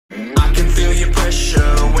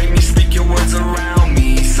pressure when you speak your words around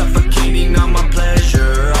me, suffocating on my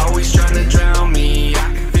pleasure, always trying to drown me.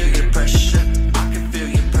 I can feel your pressure, I can feel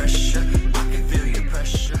your pressure, I can feel your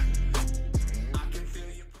pressure, I can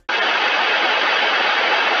feel your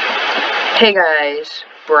Hey guys,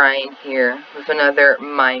 Brian here with another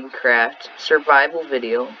Minecraft survival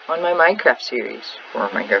video on my Minecraft series, or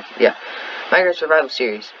Minecraft survival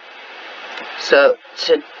series. So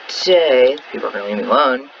today, people are gonna leave me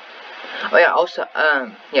alone. Oh yeah, also,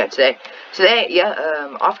 today,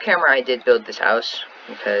 off camera I did build this house,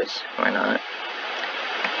 because, why not?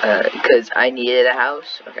 Because I needed a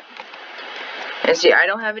house. Okay. And see, I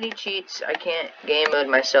don't have any cheats, I can't game mode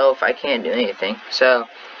myself, I can't do anything, so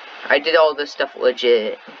I did all this stuff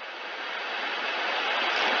legit.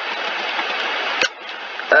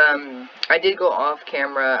 I did go off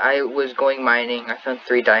camera. I was going mining. I found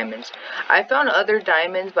 3 diamonds. I found other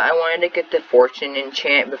diamonds, but I wanted to get the fortune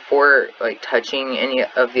enchant before, like, touching any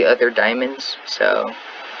of the other diamonds. So,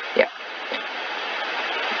 yeah.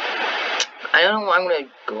 I don't know what I'm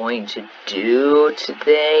going to do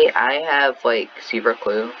today. I have, like, zero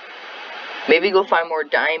clue. Maybe go find more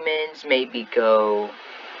diamonds. Maybe go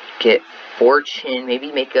get fortune. Maybe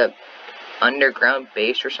make a underground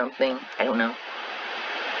base or something. I don't know.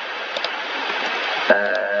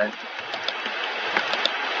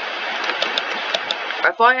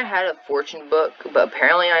 I thought I had a fortune book, but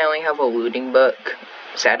apparently I only have a looting book,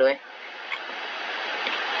 sadly.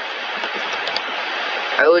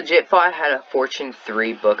 I legit thought I had a fortune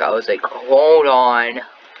 3 book. I was like, hold on.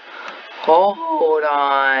 Hold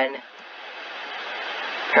on.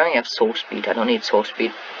 Apparently I have soul speed. I don't need soul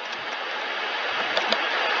speed.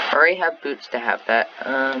 I already have boots to have that.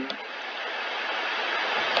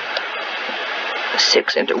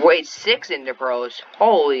 6 ender pearls.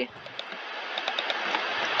 Holy.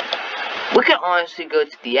 We could honestly go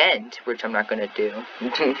to the end, which I'm not gonna do.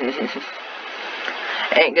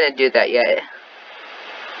 I ain't gonna do that yet.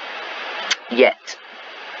 Yet.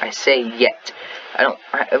 I say yet.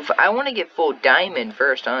 I want to get full diamond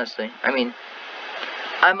first, honestly. I mean,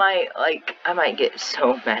 I might get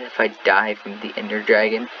so mad if I die from the ender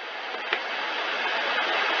dragon.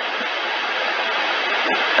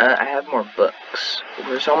 I have more books.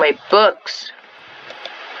 Where's all my books?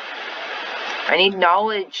 I need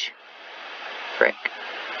knowledge. Frick.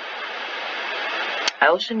 I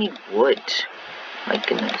also need wood. My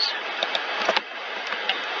goodness.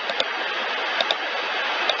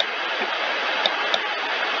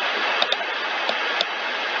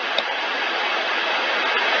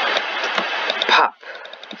 Pop.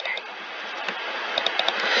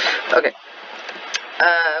 Okay.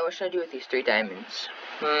 What should I do with these 3 diamonds?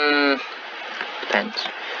 Depends.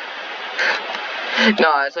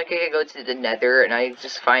 No, it's like I could go to the nether and I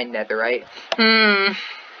just find netherite.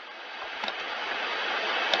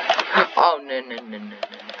 Oh, no. I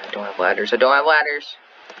don't have ladders. Okay.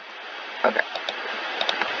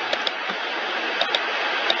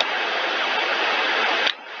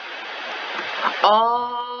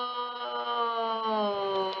 Oh,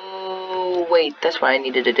 wait, that's what I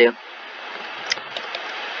needed to do.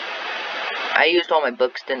 I used all my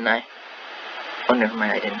books, didn't I? Oh, never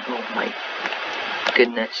mind, I didn't. Oh my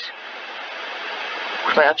goodness.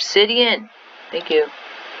 Where's my obsidian? Thank you.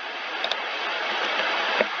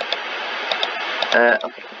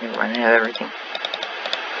 Okay, never mind, I have everything.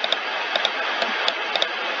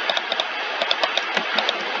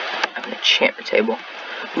 I have an enchantment table.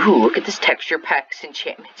 Ooh, look at this texture pack's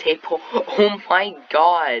enchantment table. Oh my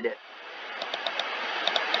god.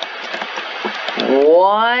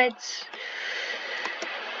 What?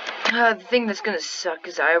 The thing that's gonna suck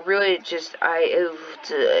is I really just, I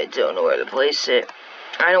don't know where to place it.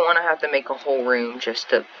 I don't want to have to make a whole room just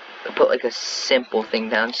to put like a simple thing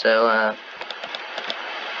down, so, I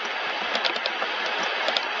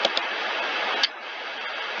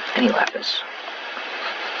need lapis.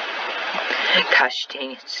 Gosh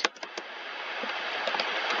dang it.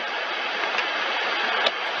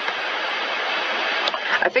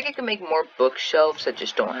 I think I can make more bookshelves that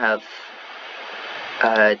just don't have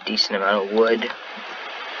a decent amount of wood.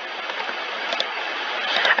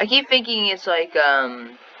 I keep thinking it's like,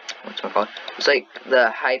 what's it called? It's like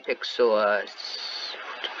the Hypixel,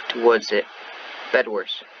 what's it? Bed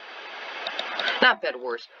Wars. Not Bed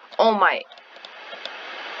Wars. Oh my.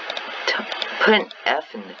 Put an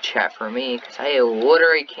F in the chat for me, because I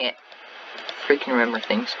literally can't freaking remember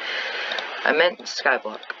things. I meant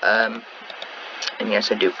Skyblock. And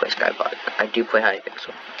yes, I do play Skyblock. I do play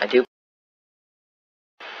Hypixel.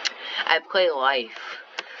 I play Life.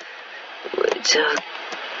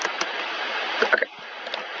 Okay.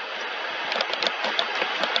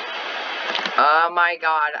 Oh my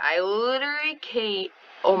god, I literally can't.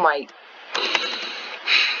 Oh my.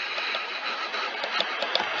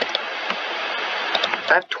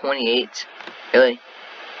 I have 28. Really?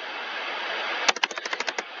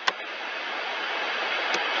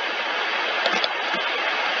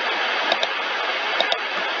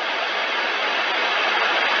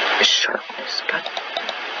 Sharpness. God.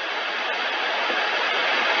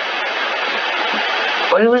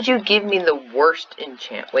 Why would you give me the worst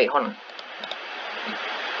enchant? Wait, hold on.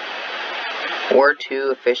 War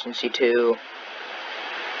 2, efficiency 2.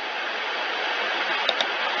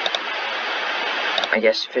 I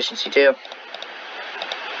guess efficiency 2.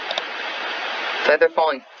 Feather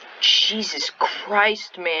falling. Jesus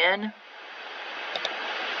Christ, man.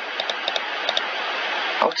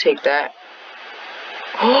 I'll take that.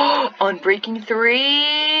 Unbreaking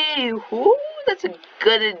 3. Whoo, that's a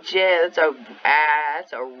good enchant.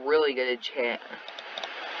 That's a really good enchant.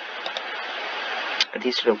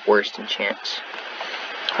 These are the worst enchants.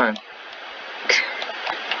 Huh.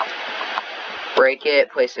 Break it,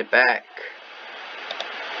 place it back.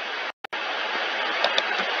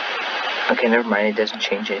 Okay, never mind, it doesn't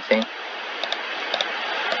change anything.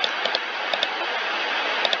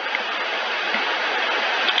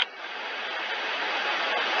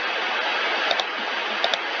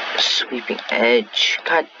 Sweeping edge.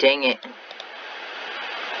 God dang it.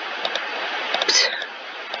 Psst.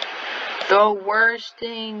 The worst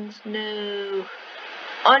things, no.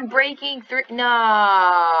 Unbreaking 3.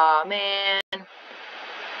 Nah, man.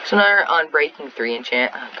 It's another Unbreaking 3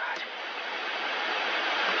 enchant. Oh, God.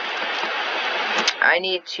 I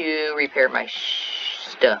need to repair my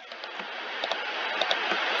stuff.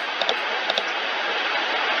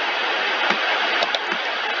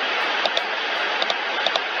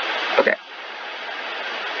 Okay.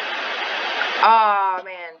 Aw, oh,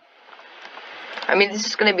 man. I mean, this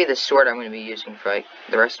is going to be the sword I'm going to be using for, like,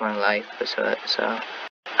 the rest of my life. So.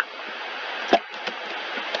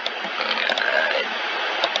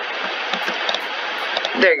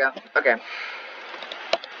 There you go. Okay.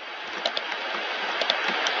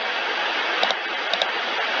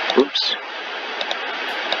 Oops.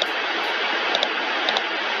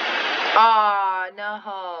 Ah, oh,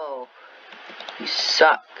 no. You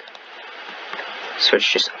suck.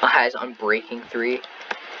 Switch just has Unbreaking 3.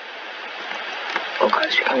 Oh god,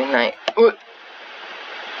 it's becoming night. Ooh.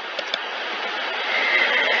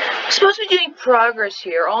 I'm supposed to be doing progress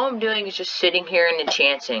here. All I'm doing is just sitting here and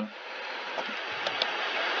enchanting.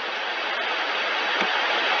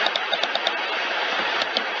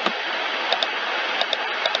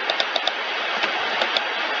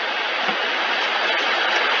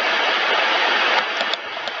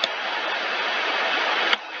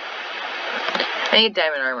 I need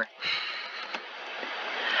diamond armor.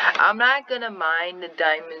 I'm not gonna mine the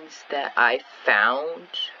diamonds that I found.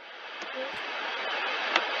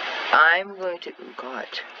 I'm going to... Oh god.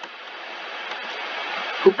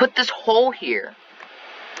 Who put this hole here?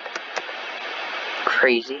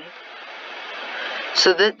 Crazy.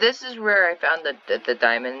 So this is where I found the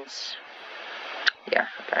diamonds. Yeah,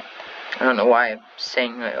 okay. I don't know why I'm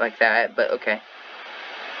saying it like that, but okay.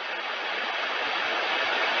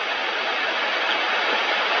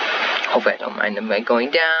 Hopefully I don't mind them by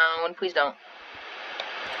going down. Please don't.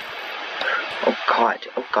 Oh god.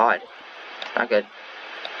 Oh god. Not good.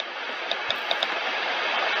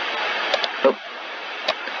 Nope.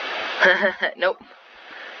 Nope.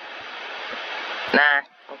 Nah.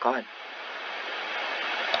 Oh god.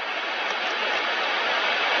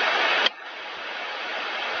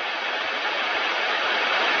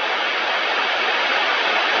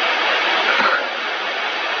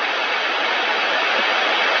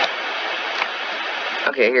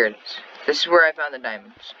 Okay, here it is. This is where I found the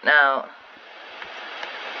diamonds. Now,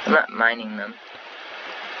 I'm not mining them.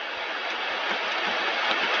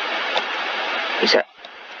 Is that...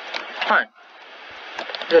 Hold on.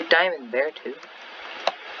 There's a diamond there, too.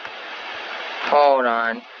 Hold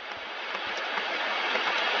on.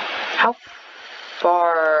 How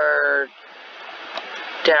far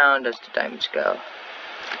down does the diamonds go?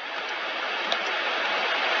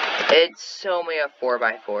 It's only a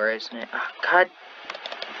 4x4, isn't it? Oh, god.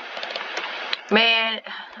 Man,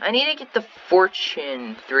 I need to get the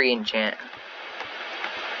Fortune 3 enchant.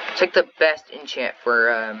 It's like the best enchant for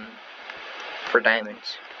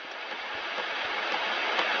diamonds.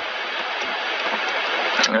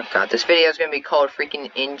 Oh god, this video is gonna be called freaking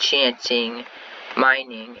Enchanting,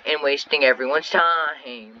 Mining, and Wasting Everyone's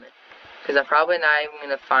Time. Because I'm probably not even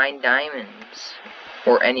gonna find diamonds.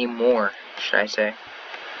 Or any more, should I say.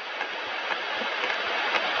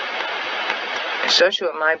 Especially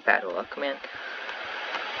with my bad luck, man.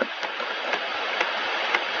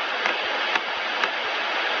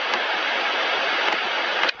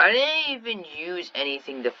 I didn't even use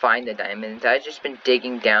anything to find the diamonds. I've just been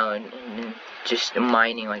digging down and just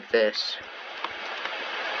mining like this.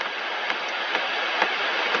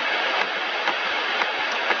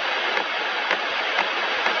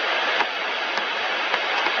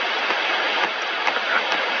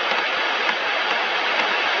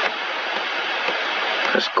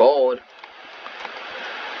 It's gold.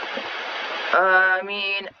 I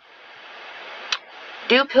mean,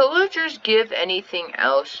 do pillagers give anything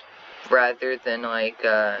else rather than like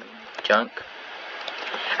junk?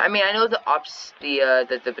 I mean, I know the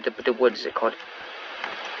what is it called?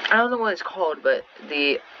 I don't know what it's called, but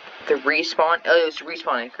the respawn. Oh, it's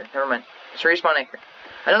respawn anchor. Never mind. It's a respawn anchor.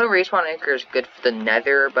 I know the respawn anchor is good for the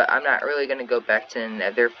Nether, but I'm not really gonna go back to the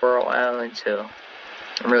Nether for a while until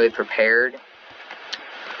I'm really prepared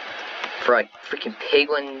for like freaking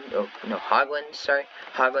piglin. Oh no, hoglins. Sorry,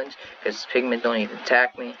 hoglins, because pigmen don't even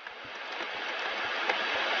attack me.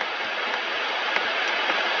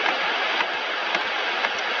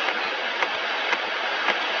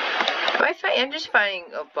 I'm just finding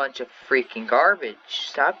a bunch of freaking garbage.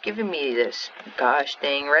 Stop giving me this gosh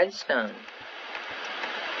dang redstone.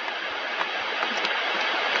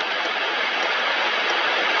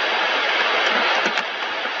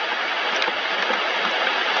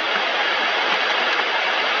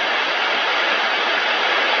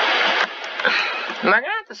 Am I gonna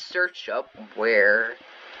have to search up where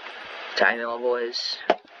diamond level is?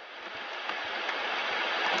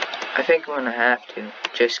 I think I'm gonna have to.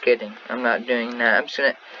 Just kidding. I'm not doing that. I'm just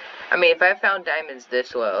gonna. I mean, if I found diamonds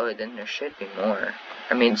this low, then there should be more.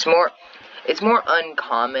 I mean, it's more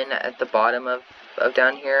uncommon at the bottom of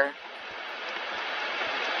down here.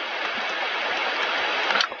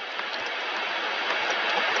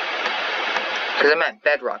 Because I'm at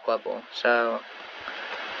bedrock level, so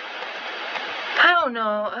I don't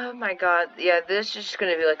know. Oh my god. Yeah, this is just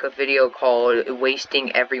gonna be like a video called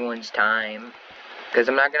wasting everyone's time. Because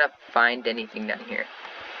I'm not gonna find anything down here.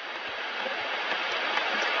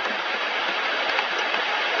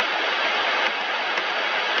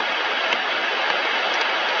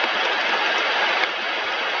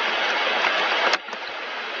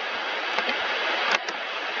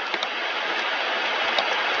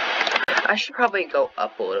 I should probably go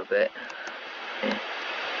up a little bit. Yeah.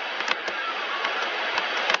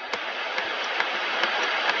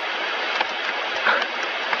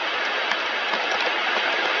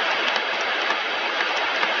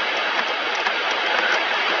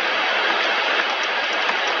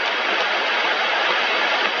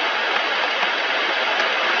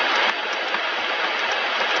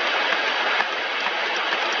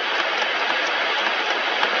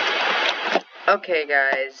 Okay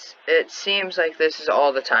guys, it seems like this is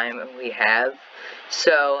all the time we have,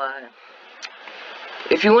 so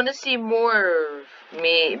if you want to see more of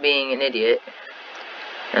me being an idiot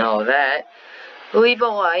and all that, leave a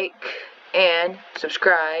like and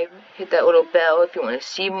subscribe, hit that little bell if you want to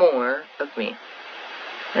see more of me,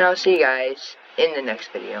 and I'll see you guys in the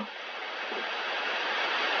next video.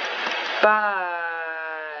 Bye.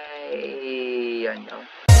 I know.